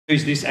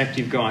Who's this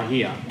active guy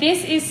here?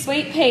 This is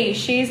Sweet Pea.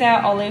 She's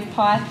our olive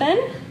python.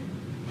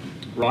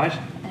 Right.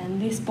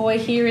 And this boy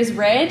here is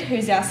Red,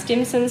 who's our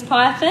Stimson's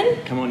python.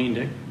 Come on in,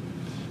 Dick.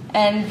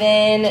 And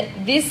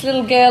then this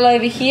little girl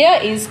over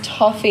here is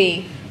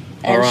Toffee.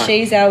 And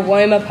she's our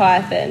Woma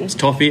python. It's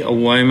Toffee, a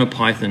Woma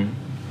python.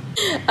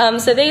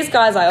 So these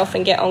guys I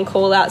often get on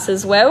call-outs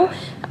as well.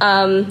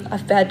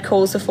 I've had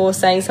calls before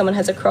saying someone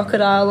has a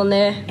crocodile on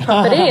their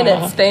property and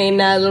it's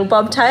been a little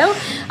bobtail.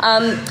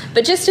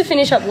 But just to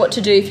finish up what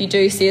to do if you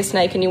do see a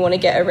snake and you want to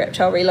get a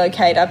reptile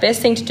relocator,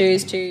 best thing to do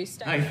is to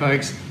stay. Hey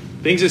folks,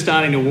 things are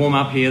starting to warm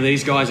up here.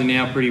 These guys are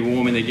now pretty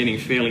warm and they're getting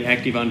fairly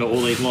active under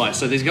all these lights.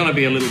 So there's going to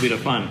be a little bit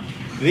of fun.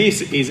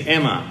 This is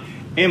Emma.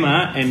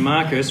 Emma and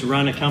Marcus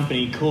run a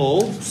company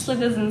called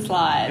Slithers and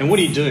Slides. And what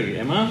do you do,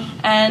 Emma?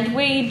 And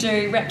we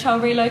do reptile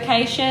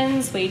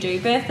relocations, we do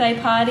birthday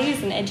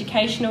parties and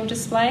educational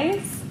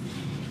displays.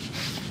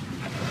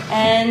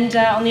 And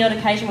on the odd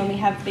occasion when we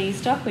have the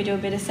stock, we do a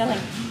bit of selling.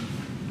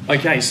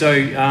 Okay, so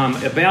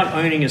about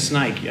owning a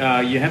snake,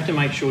 you have to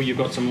make sure you've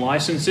got some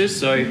licenses.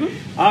 So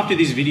after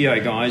this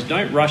video, guys,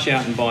 don't rush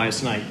out and buy a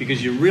snake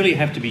because you really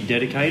have to be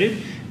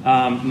dedicated.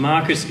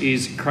 Marcus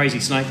is Crazy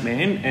Snake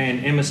Man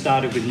and Emma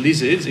started with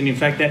lizards, and in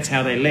fact that's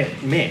how they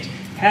met.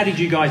 How did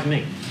you guys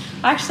meet?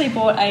 I actually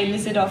bought a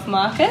lizard off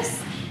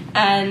Marcus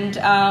and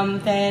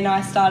then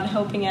I started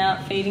helping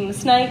out feeding the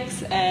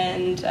snakes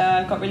and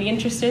got really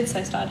interested, so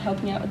I started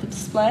helping out with the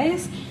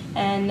displays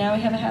and now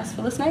we have a house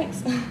full of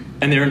snakes.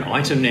 And they're an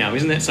item now,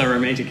 isn't that so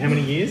romantic? How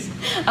many years?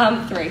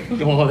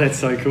 3. Oh, that's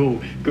so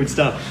cool. Good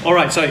stuff. All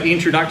right, so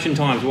introduction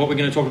times. What we're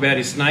going to talk about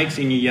is snakes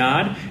in your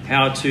yard,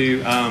 how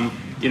to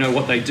you know,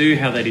 what they do,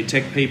 how they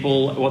detect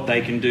people, what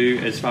they can do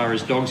as far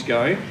as dogs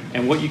go,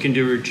 and what you can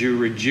do to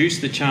reduce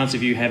the chance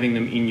of you having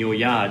them in your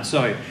yard.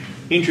 So,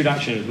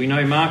 introduction. We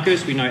know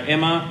Marcus, we know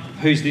Emma.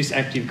 Who's this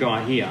active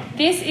guy here?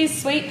 This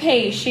is Sweet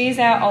Pea. She's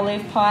our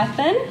olive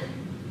python.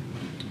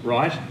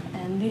 Right.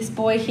 And this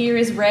boy here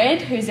is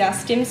Red, who's our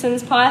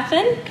Stimson's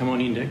python. Come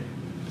on in, Dick.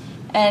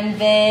 And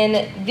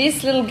then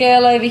this little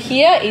girl over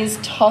here is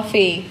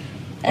Toffee.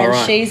 And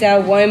she's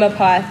our Woma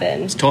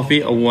python. It's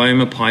Toffee, a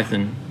Woma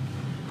python.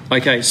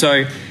 Okay,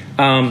 so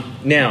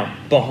now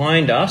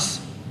behind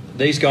us,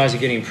 these guys are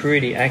getting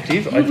pretty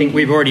active. I think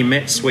we've already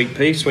met Sweet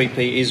Pea. Sweet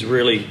Pea is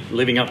really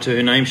living up to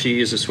her name.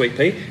 She is a Sweet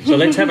Pea. So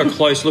let's have a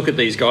close look at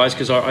these guys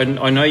because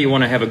I know you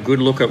want to have a good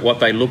look at what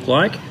they look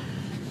like.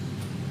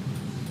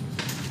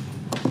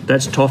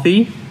 That's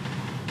Toffee.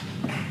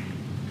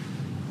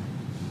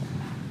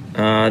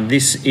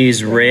 This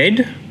is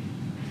Red.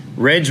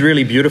 Red's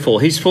really beautiful.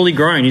 He's fully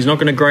grown. He's not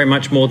going to grow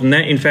much more than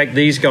that. In fact,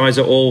 these guys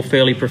are all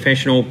fairly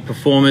professional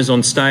performers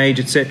on stage,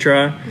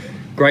 etc.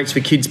 Greats for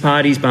kids'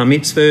 parties, bar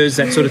mitzvahs,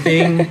 that sort of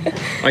thing.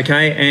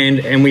 Okay,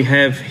 and we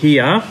have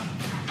here...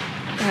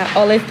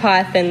 Olive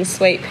python,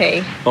 Sweet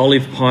Pea.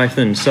 Olive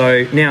python.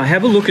 So now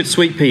have a look at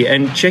Sweet Pea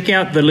and check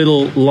out the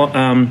little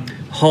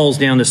holes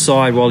down the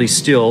side while he's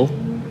still.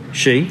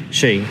 She.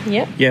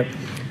 Yep.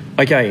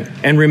 Okay,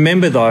 and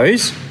remember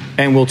those.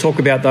 And we'll talk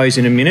about those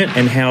in a minute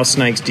and how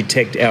snakes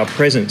detect our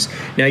presence.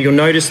 Now, you'll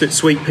notice that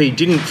Sweet Pea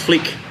didn't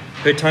flick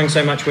her tongue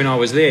so much when I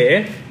was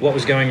there. What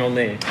was going on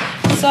there?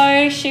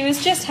 So she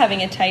was just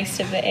having a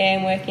taste of the air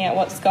and working out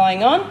what's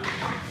going on.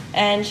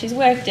 And she's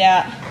worked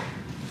out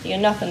you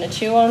got nothing to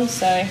chew on,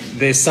 so...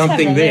 There's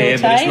something there,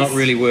 but it's not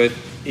really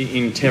worth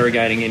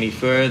interrogating any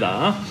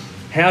further.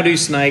 How do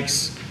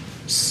snakes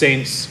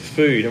sense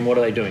food and what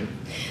are they doing?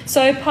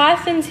 So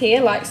pythons here,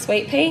 like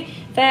Sweet Pea,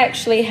 they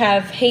actually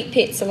have heat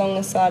pits along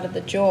the side of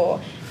the jaw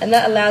and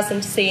that allows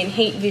them to see in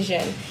heat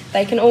vision.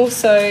 They can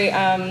also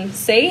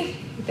see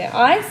with their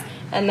eyes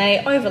and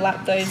they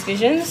overlap those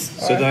visions.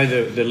 So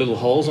they're the little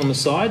holes on the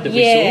side that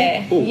we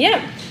saw?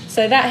 Yeah.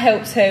 So that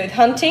helps her with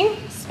hunting,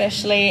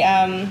 especially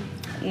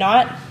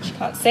night, she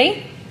can't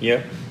see.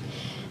 Yep.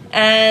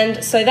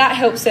 And so that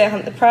helps her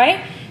hunt the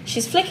prey.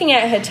 She's flicking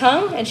out her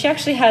tongue and she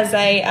actually has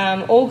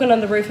a organ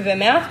on the roof of her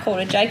mouth called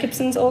a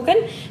Jacobson's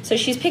organ. So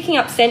she's picking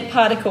up scent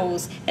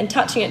particles and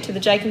touching it to the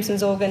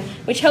Jacobson's organ,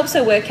 which helps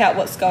her work out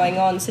what's going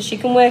on. So she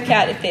can work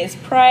out if there's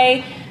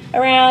prey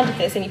around, if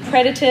there's any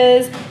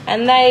predators,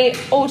 and they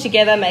all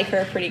together make her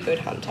a pretty good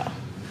hunter.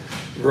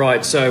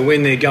 Right, so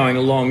when they're going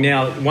along.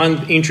 Now,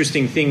 one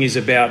interesting thing is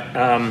about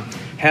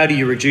how do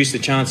you reduce the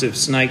chance of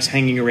snakes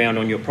hanging around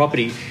on your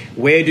property?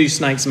 Where do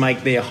snakes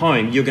make their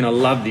home? You're going to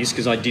love this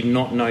because I did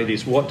not know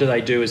this. What do they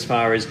do as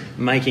far as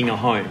making a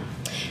home?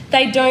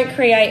 They don't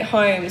create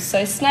homes.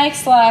 So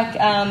snakes like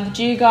the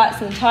dugites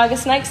and the tiger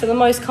snakes are the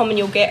most common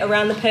you'll get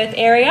around the Perth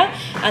area,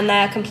 and they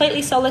are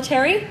completely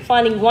solitary.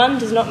 Finding one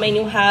does not mean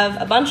you'll have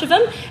a bunch of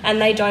them,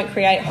 and they don't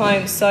create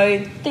homes.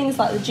 So things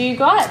like the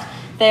dugite,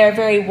 they're a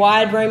very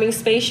wide roaming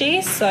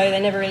species, so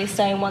they never really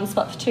stay in one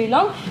spot for too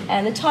long.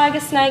 And the tiger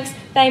snakes,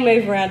 they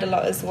move around a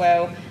lot as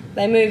well.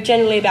 They move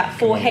generally about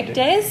 4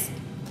 hectares,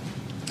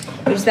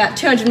 which is about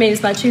 200 metres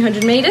by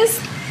 200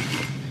 metres.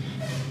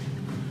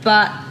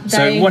 But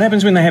so what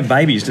happens when they have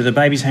babies? Do the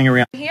babies hang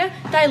around? Here,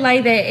 they lay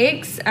their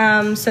eggs,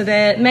 so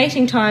their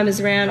mating time is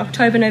around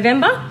October,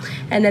 November,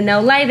 and then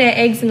they'll lay their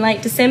eggs in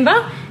late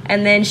December,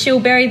 and then she'll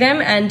bury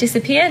them and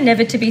disappear,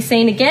 never to be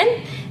seen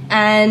again.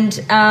 And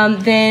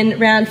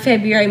then around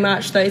February,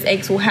 March, those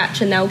eggs will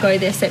hatch and they'll go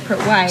their separate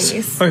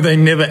ways. So they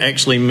never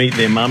actually meet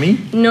their mummy?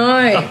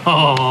 No.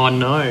 Oh,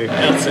 no.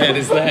 How sad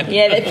is that?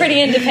 Yeah, they're pretty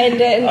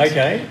independent.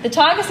 Okay. The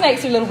tiger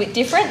snakes are a little bit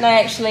different. They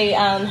actually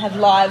have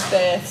live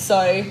birth.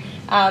 So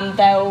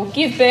they'll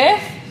give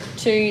birth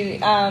to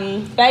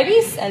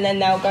babies and then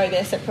they'll go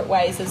their separate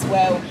ways as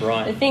well.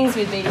 Right. The things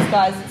with these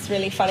guys, it's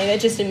really funny. They're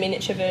just a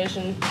miniature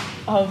version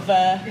of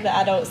the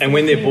adults. And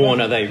when they're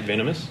born, are they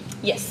venomous?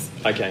 Yes.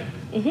 Okay.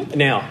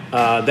 Now,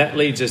 that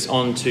leads us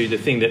on to the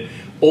thing that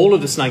all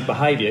of the snake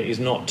behaviour is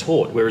not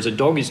taught, whereas a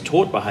dog is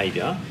taught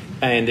behaviour,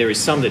 and there is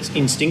some that's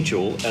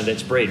instinctual and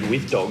that's bred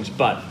with dogs.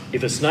 But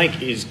if a snake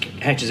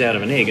hatches out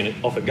of an egg and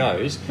off it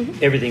goes,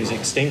 everything's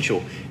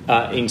instinctual,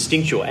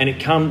 and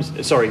it comes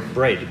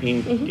bred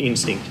in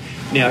instinct.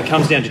 Now it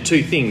comes down to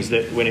two things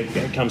that when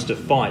it comes to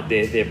fight,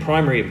 their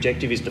primary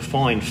objective is to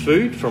find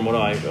food, from what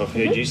I've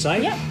heard you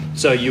say. Yep.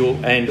 So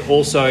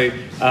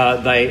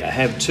they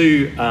have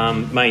two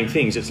main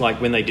things. It's like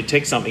when they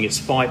detect something, it's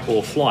fight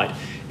or flight.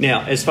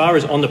 Now, as far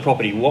as on the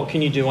property, what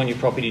can you do on your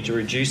property to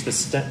reduce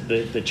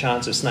the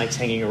chance of snakes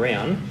hanging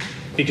around?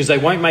 Because they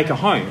won't make a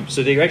home.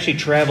 So they're actually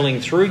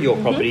travelling through your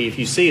property. If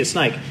you see a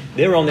snake,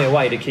 they're on their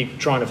way to keep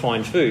trying to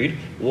find food.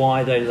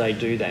 Why do they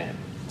do that?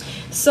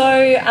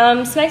 So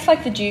snakes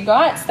like the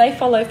dugites, they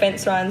follow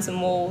fence lines and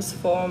walls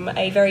from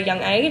a very young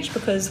age,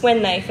 because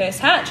when they first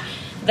hatch,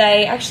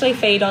 they actually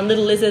feed on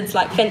little lizards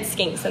like fence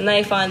skinks, and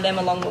they find them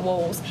along the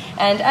walls.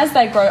 And as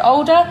they grow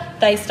older,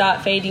 they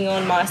start feeding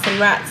on mice and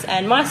rats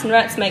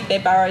make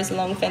their burrows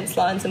along fence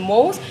lines and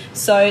walls.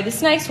 So the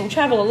snakes will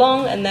travel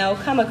along and they'll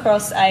come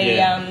across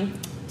a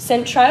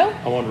scent trail.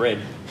 I want Red.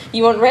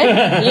 You want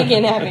Red? You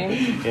can have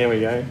him. There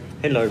we go.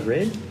 Hello,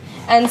 Red.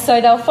 And so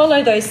they'll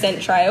follow those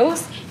scent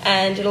trails,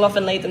 and it'll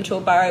often lead them to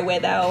a burrow where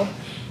they'll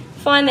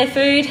find their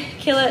food,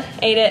 kill it,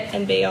 eat it,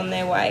 and be on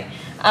their way.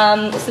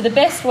 So the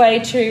best way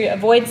to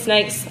avoid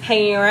snakes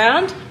hanging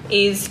around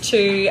is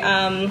to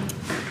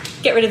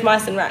get rid of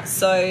mice and rats.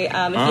 So if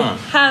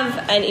you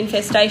have an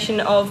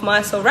infestation of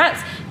mice or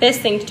rats,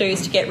 best thing to do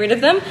is to get rid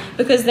of them,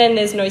 because then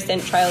there's no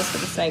scent trails for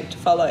the snake to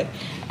follow.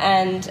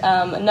 And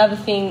another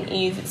thing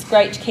is it's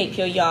great to keep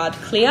your yard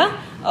clear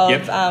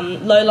of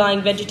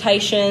low-lying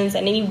vegetations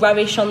and any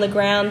rubbish on the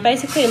ground,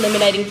 basically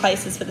eliminating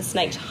places for the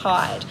snake to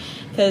hide.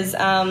 Because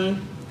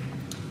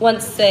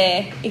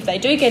if they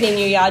do get in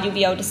your yard, you'll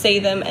be able to see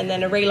them, and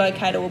then a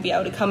relocator will be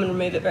able to come and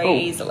remove it very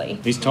easily.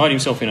 He's tied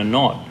himself in a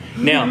knot.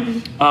 Now,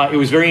 it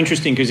was very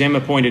interesting because Emma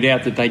pointed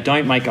out that they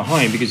don't make a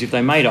home, because if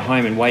they made a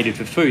home and waited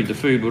for food, the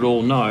food would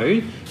all know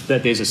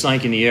that there's a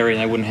snake in the area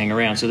and they wouldn't hang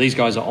around. So these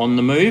guys are on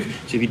the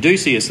move. So if you do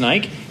see a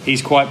snake,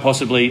 he's quite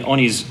possibly on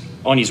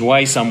his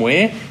way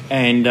somewhere,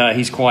 and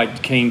he's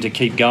quite keen to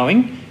keep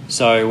going.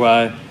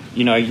 So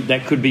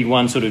that could be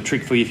one sort of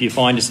trick for you. If you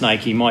find a snake,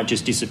 he might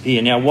just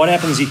disappear. Now, what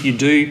happens if you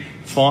do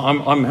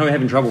find... I'm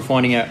having trouble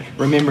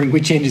remembering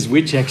which end is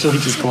which, actually,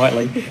 just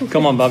quietly.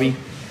 Come on, Bubby.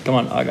 Come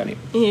on, I got him.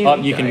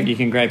 You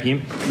can grab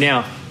him.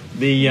 Now,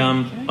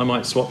 I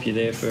might swap you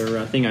there for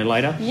Thingo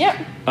later.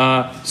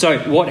 Yep. So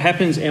what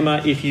happens,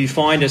 Emma, if you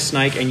find a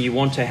snake and you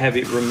want to have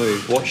it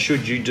removed? What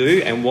should you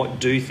do, and what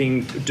do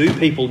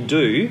people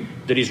do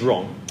that is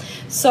wrong?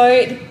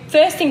 So the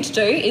first thing to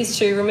do is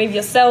to remove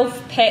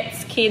yourself,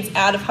 pets, kids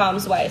out of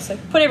harm's way. So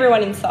put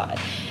everyone inside,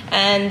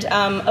 and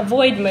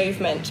avoid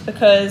movement,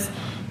 because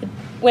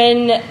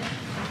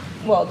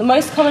the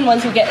most common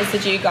ones you'll get is the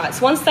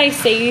dugites. Once they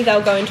see you,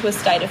 they'll go into a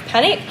state of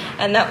panic,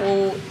 and that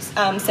will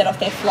set off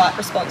their flight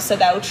response. So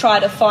they'll try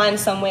to find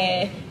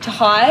somewhere to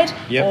hide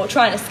or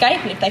try and escape,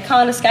 and if they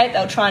can't escape,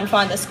 they'll try and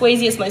find the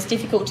squeeziest, most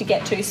difficult to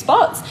get to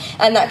spots,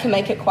 and that can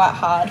make it quite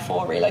hard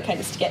for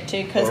relocators to get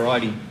to, because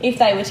if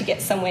they were to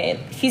get somewhere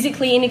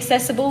physically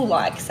inaccessible,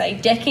 like, say,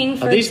 decking,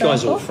 for example... Are these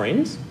guys all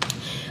friends?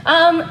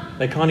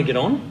 They kind of get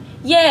on?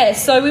 Yeah,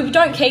 so we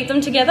don't keep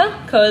them together,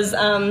 because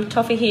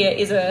Toffee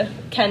here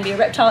can be a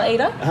reptile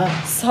eater.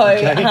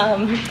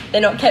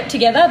 They're not kept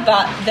together,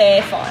 but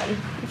they're fine.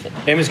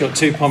 Emma's got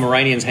two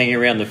Pomeranians hanging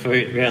around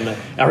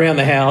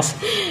the house,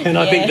 and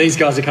I think these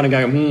guys are kind of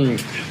going,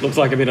 looks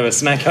like a bit of a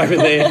snack over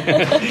there.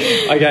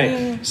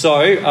 Okay,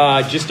 so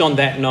just on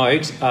that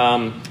note,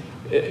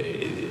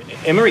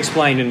 Emma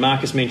explained, and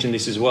Marcus mentioned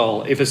this as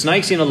well, if a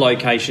snake's in a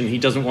location, he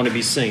doesn't want to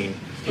be seen.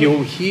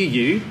 He'll hear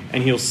you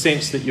and he'll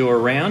sense that you're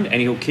around,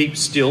 and he'll keep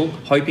still,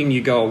 hoping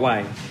you go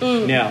away.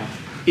 Now,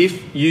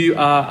 if you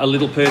are a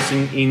little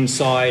person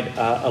inside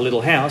a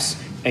little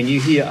house and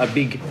you hear a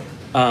big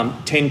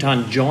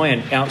 10-ton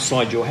giant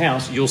outside your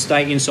house, you'll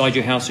stay inside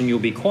your house and you'll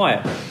be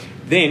quiet.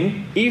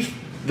 Then, if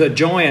the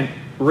giant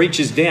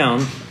reaches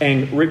down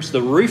and rips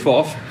the roof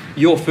off,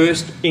 your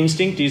first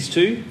instinct is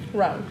to?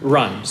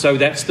 Run. So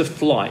that's the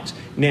flight.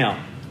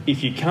 Now,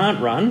 if you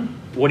can't run,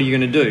 what are you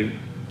going to do?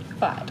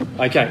 Fight.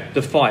 Okay,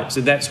 the fight.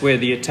 So that's where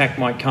the attack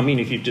might come in.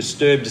 If you've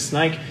disturbed a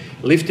snake,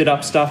 lifted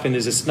up stuff and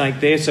there's a snake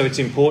there, so it's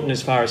important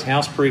as far as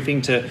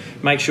houseproofing to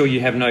make sure you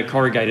have no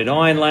corrugated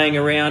iron laying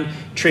around,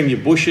 trim your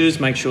bushes,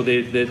 make sure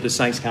the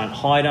snakes can't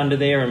hide under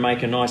there and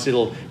make a nice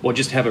little, or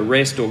just have a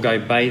rest or go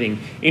bathing.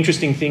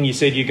 Interesting thing, you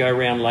said you go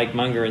around Lake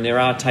Munga and there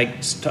are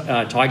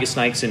tiger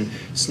snakes and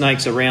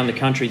snakes around the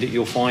country that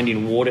you'll find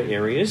in water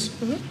areas.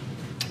 Mm-hmm.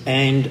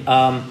 And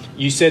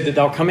you said that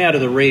they'll come out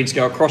of the reeds,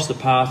 go across the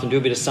path and do a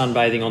bit of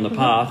sunbathing on the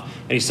path,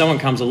 and if someone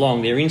comes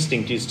along, their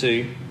instinct is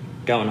to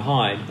go and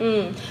hide.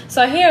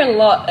 So I hear a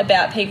lot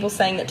about people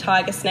saying that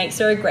tiger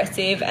snakes are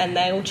aggressive and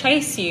they will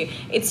chase you.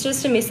 It's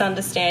just a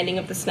misunderstanding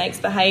of the snake's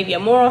behaviour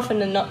more often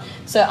than not.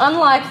 So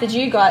unlike the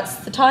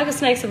dugite, the tiger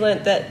snakes have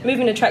learnt that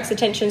movement attracts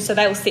attention, so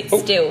they will sit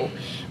still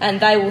and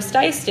they will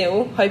stay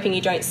still, hoping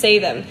you don't see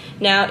them.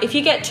 Now, if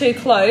you get too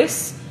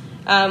close,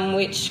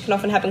 which can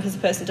often happen because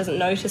the person doesn't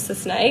notice the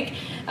snake,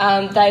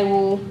 they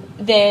will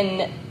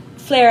then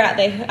flare out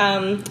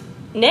their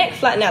neck,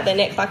 flatten out their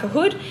neck like a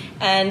hood,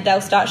 and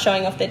they'll start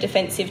showing off their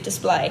defensive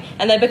display.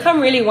 And they become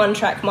really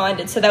one-track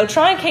minded, so they'll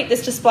try and keep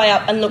this display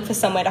up and look for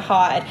somewhere to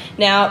hide.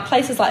 Now,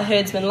 places like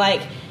Herdsman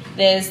Lake,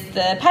 there's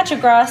the patch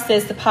of grass,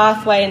 there's the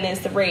pathway, and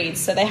there's the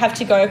reeds. So they have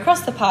to go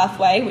across the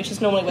pathway, which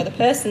is normally where the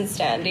person's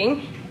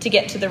standing, to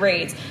get to the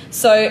reeds.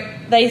 So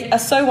they are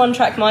so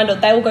one-track minded,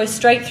 they will go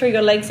straight through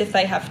your legs if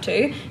they have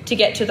to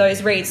get to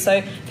those reeds.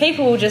 So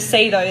people will just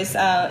see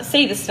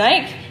the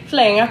snake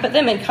flaring up at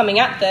them and coming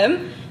at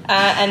them,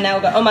 and they'll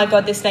go, oh my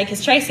God, this snake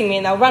is chasing me,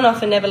 and they'll run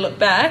off and never look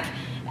back,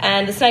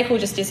 and the snake will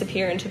just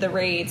disappear into the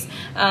reeds.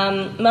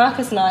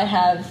 Marcus and I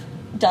have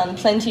done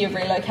plenty of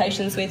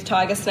relocations with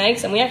tiger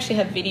snakes, and we actually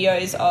have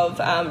videos of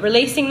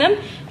releasing them,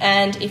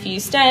 and if you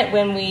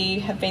when we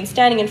have been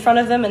standing in front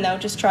of them and they'll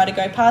just try to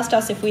go past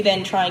us, if we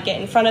then try and get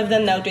in front of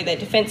them, they'll do their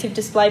defensive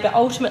display, but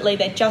ultimately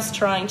they're just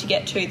trying to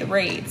get to the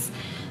reeds.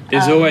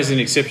 There's always an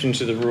exception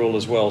to the rule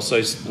as well,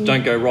 so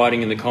don't go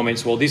writing in the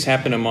comments, well, this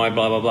happened and my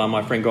blah blah blah,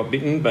 my friend got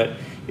bitten, but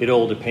it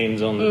all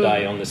depends on the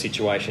day, on the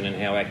situation and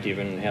how active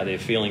and how they're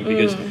feeling,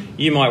 because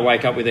you might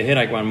wake up with a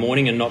headache one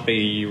morning and not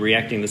be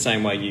reacting the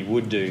same way you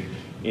would do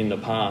in the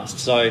past.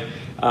 So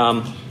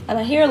and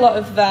I hear a lot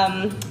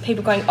of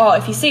people going, oh,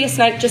 if you see a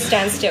snake, just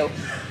stand still.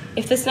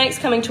 If the snake's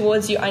coming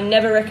towards you, I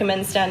never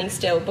recommend standing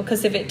still,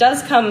 because if it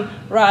does come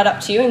right up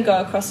to you and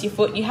go across your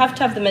foot, you have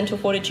to have the mental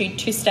fortitude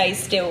to stay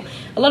still.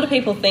 A lot of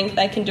people think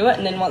they can do it,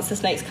 and then once the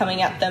snake's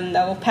coming at them,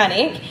 they'll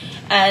panic,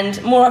 and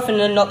more often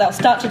than not, they'll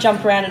start to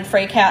jump around and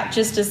freak out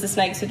just as the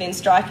snake's within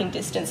striking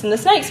distance, and the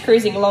snake's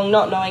cruising along,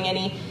 not knowing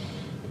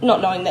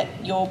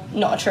that you're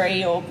not a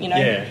tree, or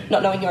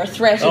not knowing you're a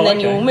threat, and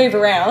then you'll move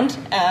around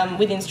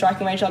within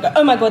striking range. I'll go,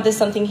 oh my God, there's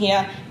something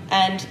here,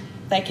 and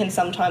they can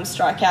sometimes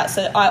strike out.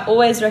 So I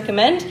always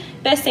recommend,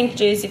 best thing to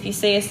do is if you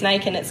see a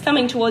snake and it's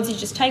coming towards you,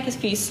 just take a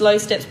few slow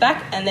steps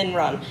back and then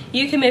run.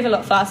 You can move a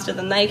lot faster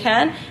than they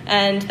can,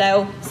 and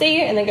they'll see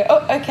you and then go,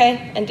 oh,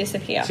 okay, and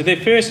disappear. So their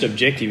first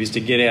objective is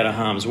to get out of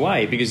harm's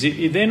way, because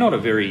they're not a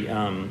very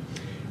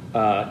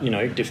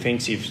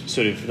defensive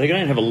sort of, they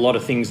don't have a lot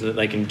of things that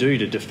they can do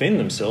to defend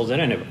themselves. They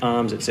don't have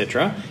arms,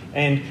 etc.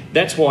 And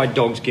that's why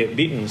dogs get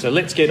bitten. So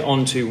let's get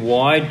on to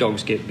why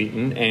dogs get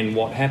bitten and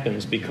what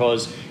happens,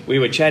 because we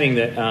were chatting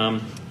that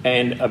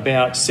and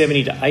about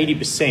 70 to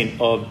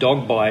 80% of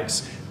dog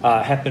bites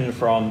happen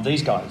from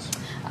these guys.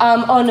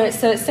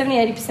 So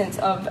 70-80%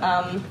 of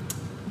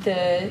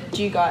the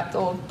dugite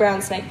or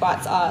brown snake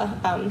bites are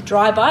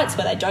dry bites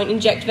where they don't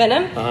inject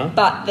venom,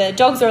 but the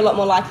dogs are a lot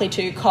more likely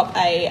to cop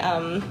a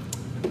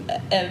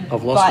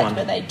bite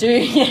where they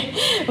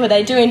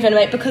do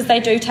envenomate, because they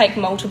do take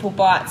multiple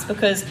bites,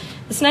 because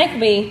the snake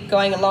will be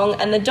going along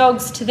and the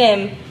dogs, to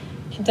them,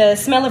 the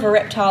smell of a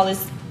reptile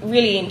is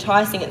really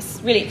enticing,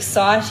 it's really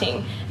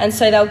exciting, and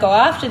so they'll go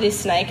after this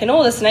snake, and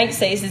all the snake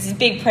sees is this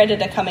big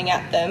predator coming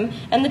at them,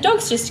 and the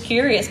dog's just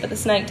curious, but the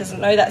snake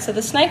doesn't know that, so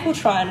the snake will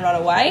try and run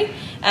away,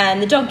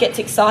 and the dog gets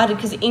excited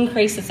because it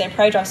increases their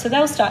prey drive, so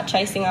they'll start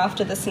chasing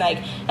after the snake,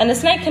 and the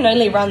snake can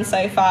only run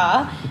so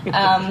far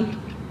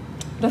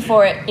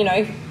before it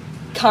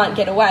can't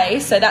get away,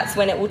 so that's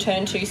when it will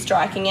turn to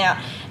striking out.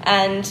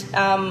 And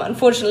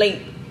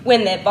unfortunately,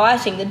 when they're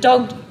biting, the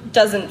dog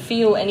doesn't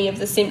feel any of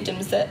the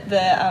symptoms that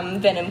the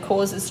venom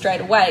causes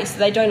straight away, so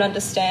they don't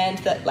understand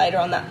that later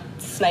on that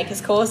snake has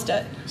caused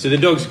it. So the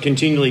dog's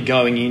continually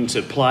going in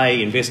to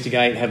play,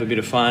 investigate, have a bit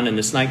of fun, and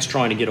the snake's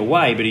trying to get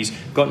away, but he's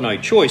got no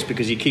choice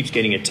because he keeps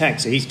getting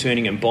attacked, so he's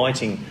turning and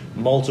biting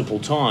multiple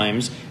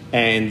times,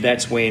 and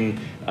that's when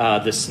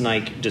the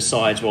snake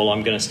decides, well,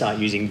 I'm going to start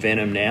using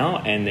venom now,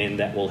 and then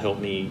that will help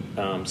me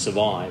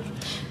survive.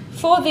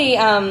 For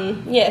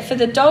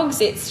the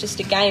dogs, it's just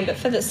a game, but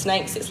for the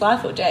snakes, it's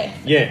life or death.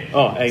 Yeah.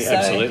 Oh,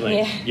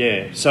 absolutely.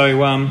 Yeah.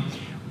 So,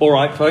 all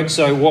right, folks.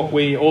 So,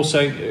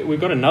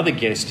 we've got another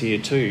guest here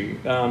too.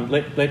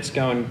 Let's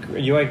go and. Are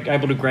you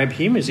able to grab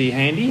him? Is he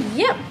handy?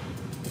 Yep.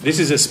 This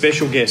is a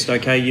special guest.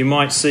 Okay, you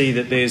might see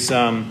that there's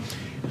a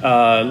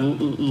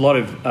lot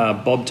of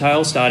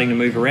bobtails starting to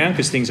move around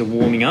because things are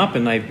warming up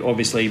and they've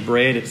obviously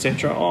bred,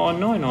 etc. Oh,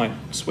 no,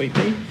 sweet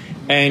pea.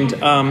 And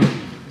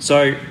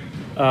So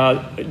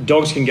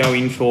dogs can go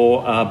in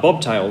for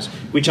bobtails,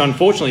 which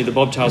unfortunately the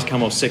bobtails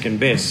come off second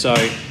best. So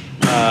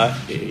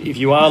if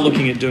you are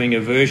looking at doing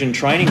aversion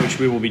training, which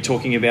we will be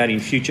talking about in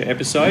future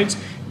episodes,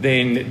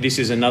 then this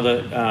is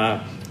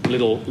another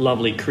little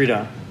lovely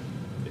critter.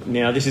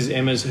 Now, this is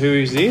Emma's. Who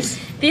is this?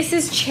 This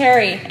is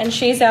Cherry, and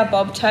she's our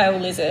bobtail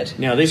lizard.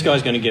 Now, are these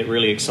guys going to get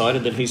really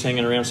excited that he's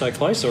hanging around so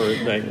close, or are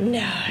they?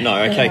 No.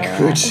 No, okay,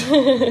 good.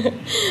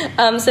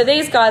 So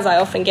these guys I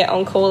often get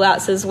on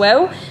call-outs as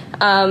well.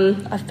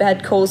 I've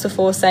had calls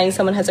before saying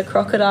someone has a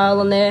crocodile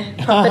on their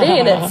property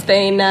and it's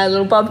been a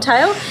little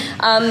bobtail.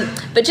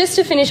 But just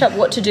to finish up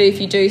what to do if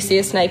you do see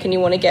a snake and you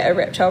want to get a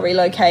reptile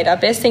relocator,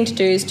 best thing to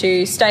do is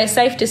to stay a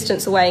safe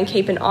distance away and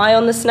keep an eye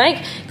on the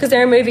snake, because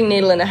they're a moving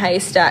needle in a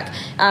haystack.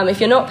 If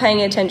you're not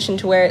paying attention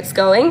to where it's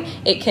going,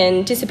 it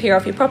can disappear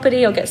off your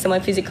property or get somewhere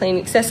physically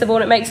inaccessible,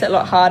 and it makes it a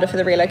lot harder for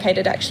the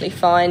relocator to actually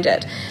find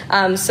it.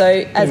 So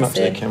as I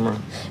said,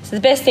 so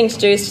the best thing to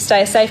do is to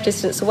stay a safe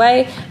distance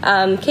away,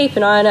 keep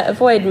an eye on it,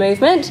 avoid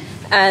movement,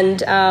 and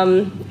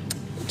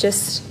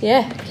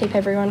keep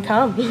everyone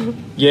calm.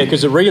 Yeah,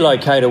 because a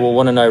relocator will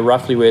want to know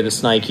roughly where the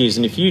snake is,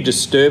 and if you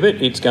disturb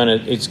it, it's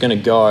gonna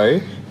go,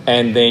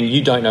 and then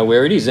you don't know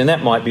where it is, and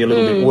that might be a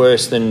little bit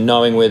worse than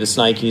knowing where the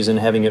snake is and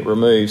having it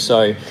removed.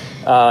 So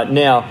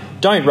now,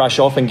 don't rush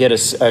off and get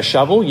a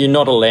shovel. You're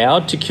not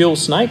allowed to kill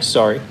snakes.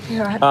 Sorry.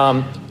 You're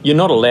right. You're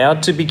not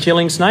allowed to be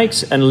killing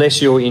snakes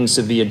unless you're in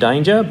severe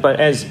danger. But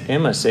as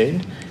Emma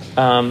said,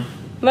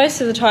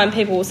 most of the time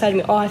people will say to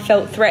me, "Oh, I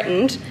felt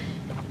threatened."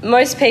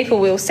 Most people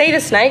will see the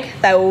snake,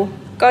 they will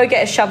go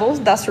get a shovel,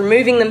 thus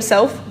removing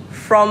themselves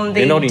from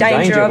the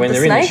danger of when the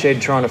they're snake, in the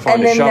shed trying to find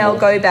and a then shovel. they'll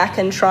go back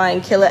and try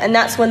and kill it, and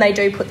that's when they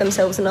do put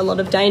themselves in a lot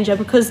of danger,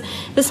 because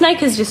the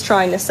snake is just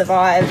trying to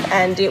survive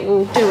and it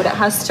will do what it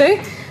has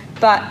to.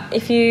 But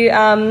if you,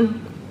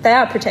 they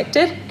are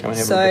protected,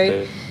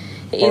 so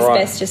it is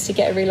best just to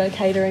get a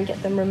relocator and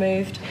get them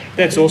removed.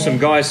 That's awesome,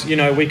 guys. You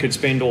know, we could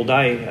spend all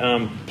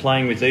day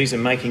playing with these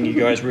and making you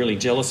guys really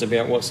jealous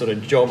about what sort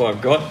of job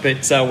I've got.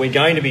 But we're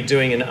going to be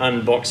doing an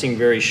unboxing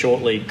very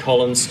shortly,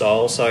 Colin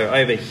style. So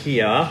over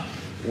here,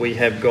 we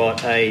have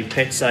got a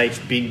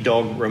PetSafe Big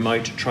Dog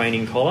remote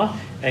training collar.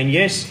 And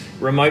yes,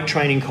 remote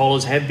training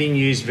collars have been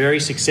used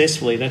very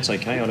successfully. That's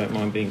okay, I don't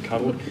mind being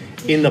cuddled.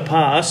 In the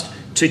past,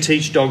 to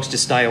teach dogs to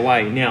stay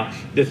away. Now,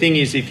 the thing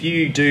is, if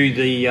you do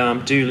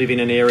live in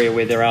an area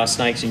where there are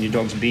snakes and your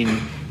dog's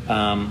been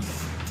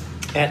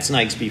at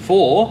snakes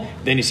before,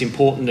 then it's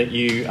important that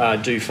you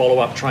do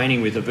follow-up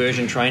training with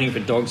aversion training for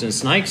dogs and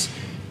snakes.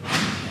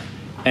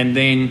 And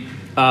then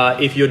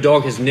if your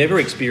dog has never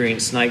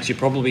experienced snakes, you're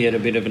probably at a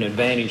bit of an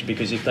advantage,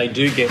 because if they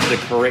do get the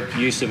correct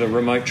use of a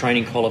remote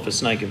training collar for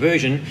snake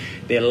aversion,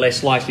 they're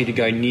less likely to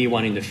go near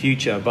one in the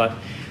future. But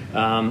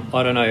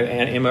I don't know,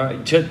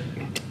 Emma,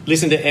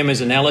 listen to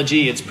Emma's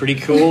analogy. It's pretty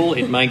cool.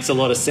 It makes a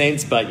lot of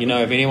sense. But, you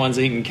know, if anyone's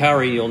eaten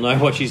curry, you'll know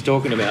what she's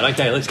talking about.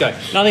 Okay, let's go.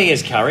 Nothing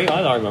against curry.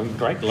 I'm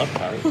great. Love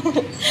curry.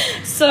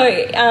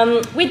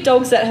 So with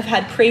dogs that have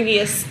had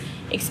previous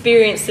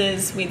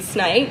experiences with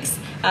snakes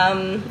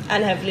and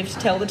have lived to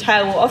tell the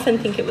tale, will often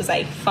think it was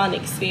a fun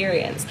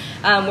experience.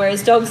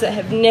 Whereas dogs that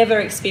have never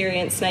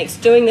experienced snakes,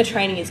 doing the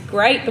training is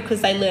great,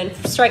 because they learn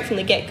straight from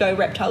the get-go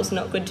reptiles are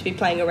not good to be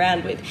playing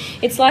around with.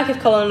 It's like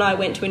if Colin and I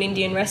went to an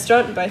Indian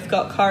restaurant and both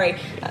got curry,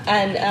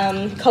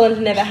 and Colin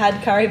had never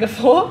had curry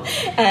before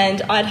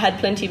and I'd had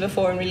plenty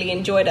before and really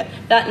enjoyed it.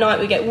 That night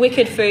we get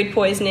wicked food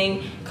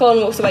poisoning.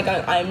 Colin walks away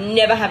going, "I'm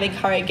never having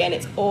curry again,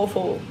 it's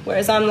awful."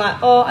 Whereas I'm like,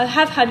 "Oh, I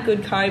have had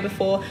good curry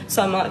before,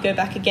 so I might go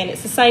back again."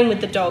 It's the same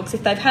with the dogs.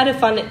 If they've had a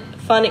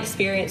fun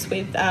experience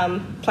with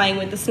playing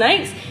with the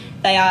snakes,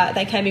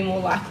 they can be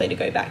more likely to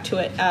go back to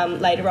it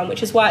later on,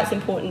 which is why it's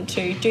important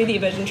to do the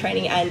aversion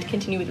training and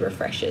continue with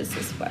refreshers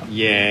as well.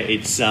 Yeah,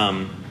 it's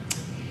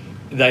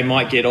they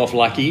might get off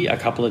lucky a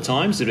couple of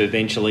times, but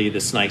eventually the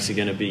snakes are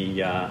going to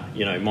be,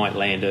 might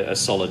land a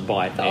solid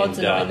bite. The odds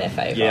are not in their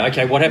favour. Yeah,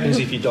 okay, what happens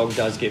if your dog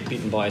does get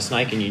bitten by a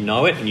snake and you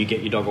know it and you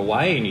get your dog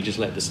away and you just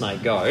let the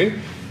snake go?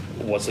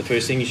 What's the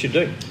first thing you should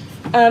do?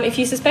 If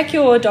you suspect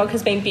your dog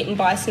has been bitten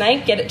by a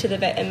snake, get it to the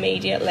vet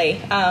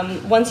immediately.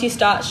 Once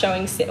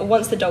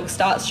the dog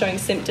starts showing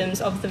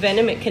symptoms of the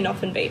venom, it can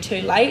often be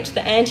too late.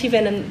 The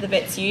anti-venom the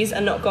vets use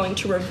are not going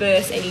to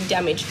reverse any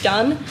damage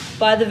done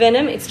by the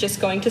venom. It's just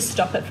going to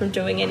stop it from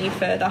doing any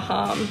further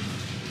harm.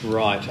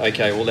 Right.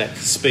 Okay. Well, that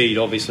speed,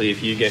 obviously,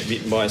 if you get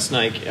bitten by a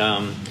snake,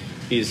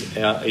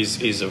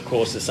 is of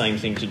course the same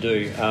thing to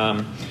do.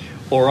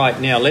 All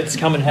right, now let's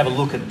come and have a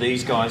look at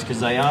these guys, because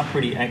they are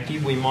pretty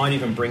active. We might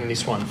even bring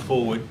this one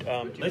forward.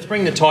 Let's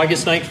bring the tiger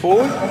snake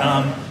forward.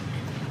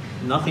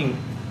 Nothing...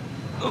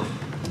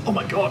 Oh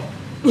my God.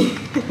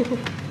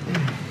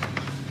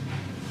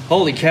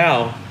 Holy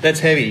cow, that's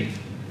heavy.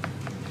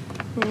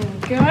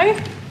 Go.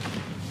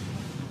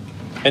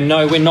 And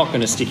no, we're not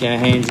going to stick our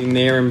hands in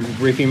there and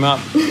rip him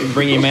up and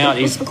bring him out.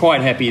 He's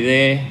quite happy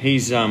there.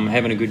 He's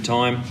having a good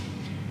time.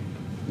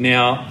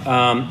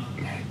 Now...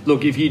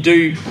 look, if you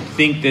do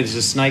think there's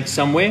a snake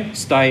somewhere,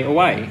 stay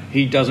away.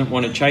 He doesn't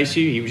want to chase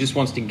you. He just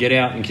wants to get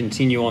out and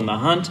continue on the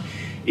hunt.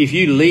 If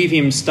you leave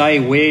him stay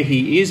where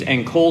he is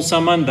and call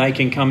someone, they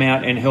can come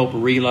out and help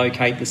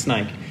relocate the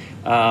snake.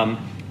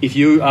 If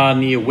you are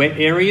near wet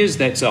areas,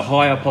 that's a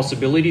higher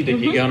possibility that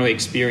you're going to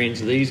experience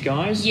these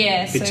guys,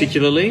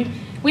 particularly. So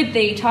with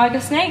the tiger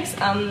snakes,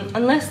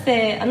 unless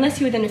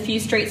you're within a few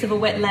streets of a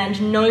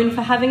wetland known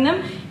for having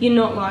them, you're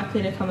not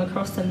likely to come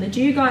across them. The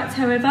dugites,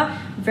 however,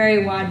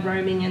 very wide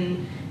roaming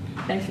and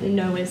basically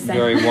nowhere safe.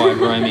 Very wide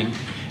roaming.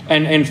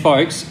 And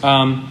folks,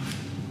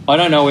 I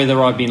don't know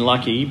whether I've been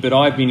lucky, but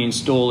I've been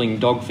installing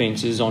dog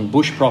fences on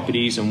bush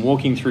properties and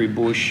walking through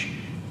bush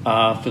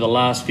for the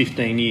last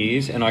 15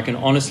 years, and I can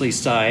honestly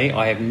say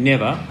I have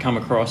never come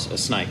across a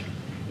snake.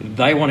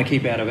 They want to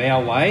keep out of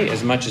our way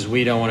as much as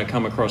we don't want to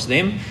come across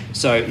them.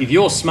 So if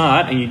you're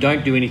smart and you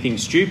don't do anything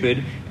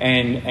stupid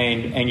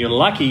and you're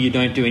lucky you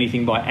don't do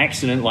anything by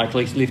accident, like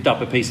lift up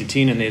a piece of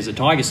tin and there's a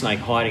tiger snake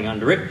hiding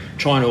under it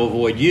trying to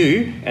avoid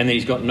you, and then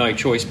he's got no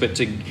choice but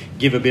to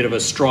give a bit of a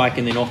strike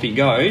and then off he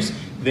goes,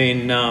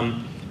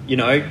 then you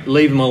know,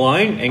 leave them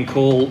alone and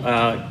call,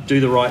 do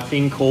the right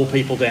thing, call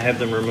people to have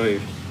them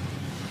removed.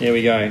 There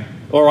we go.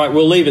 All right,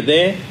 we'll leave it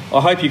there.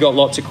 I hope you got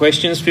lots of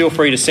questions. Feel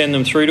free to send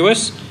them through to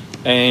us,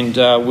 and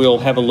we'll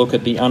have a look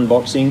at the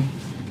unboxing.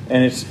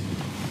 And it's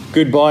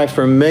goodbye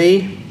from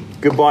me,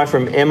 goodbye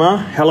from Emma.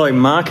 Hello,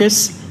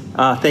 Marcus.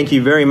 Thank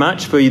you very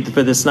much for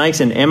the snakes,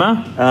 and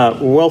Emma.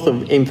 Wealth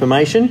of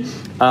information.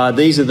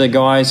 These are the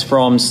guys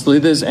from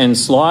Slithers and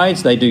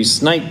Slides. They do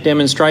snake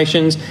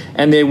demonstrations,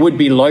 and there would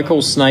be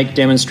local snake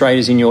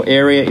demonstrators in your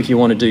area if you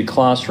want to do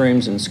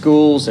classrooms and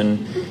schools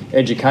and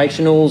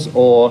educationals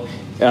or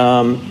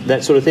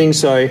that sort of thing.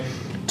 So,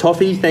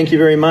 Toffee, thank you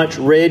very much.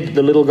 Red,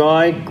 the little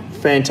guy,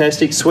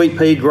 fantastic. Sweet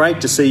Pea,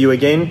 great to see you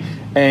again.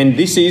 And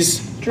this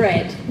is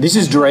Dread. This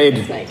is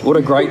Dread. What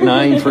a great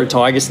name for a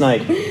tiger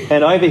snake.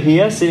 And over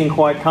here, sitting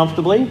quite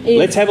comfortably,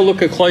 let's have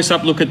a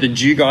close-up look at the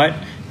dugite,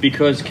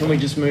 because can we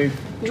just move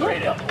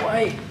Dread out the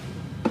way?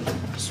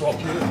 Swap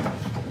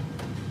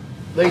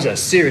you. These are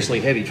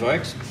seriously heavy,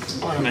 folks.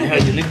 I don't know how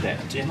you lift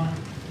that, Gemma.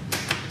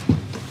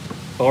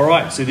 All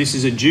right, so this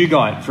is a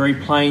dugite, very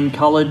plain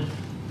coloured.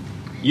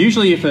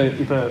 Usually if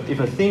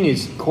a thing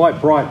is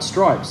quite bright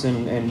stripes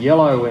and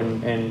yellow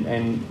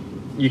and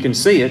you can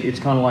see it, it's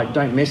kind of like,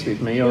 don't mess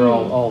with me or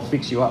I'll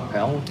fix you up,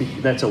 pal.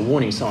 That's a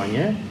warning sign,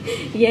 yeah?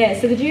 Yeah,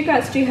 so the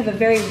dugites do have a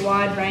very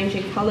wide range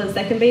of colours.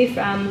 They can be,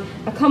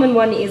 a common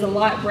one is a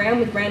light brown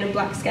with brown and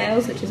black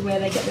scales, which is where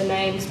they get the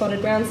name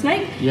spotted brown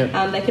snake.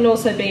 Yep. They can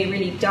also be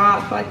really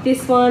dark like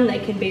this one. They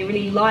can be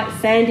really light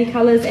sandy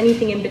colours,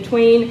 anything in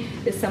between.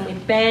 There's some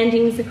with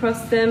bandings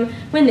across them.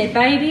 When they're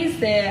babies,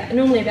 they're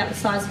normally about the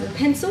size of a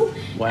pencil.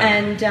 Wow.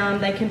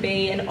 And they can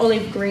be an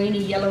olive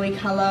greeny, yellowy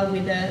colour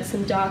with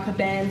some darker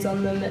bands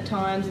on them at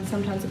times, and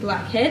sometimes a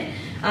black head.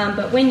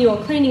 But when you're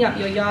cleaning up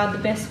your yard,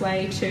 the best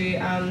way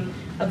to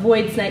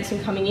avoid snakes from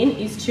coming in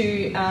is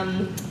to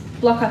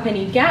block up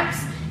any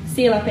gaps,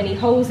 seal up any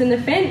holes in the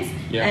fence.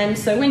 Yep. And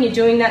so when you're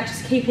doing that,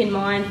 just keep in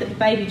mind that the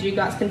baby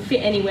dugites can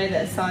fit anywhere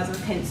that's the size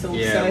of a pencil.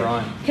 Yeah, so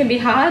right. It can be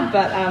hard,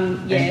 but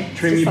yeah. And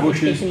trim your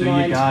bushes, do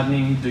your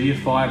gardening, do your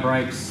fire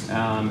breaks,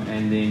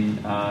 and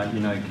then you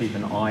know, keep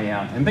an eye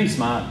out and be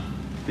smart.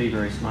 Be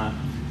very smart.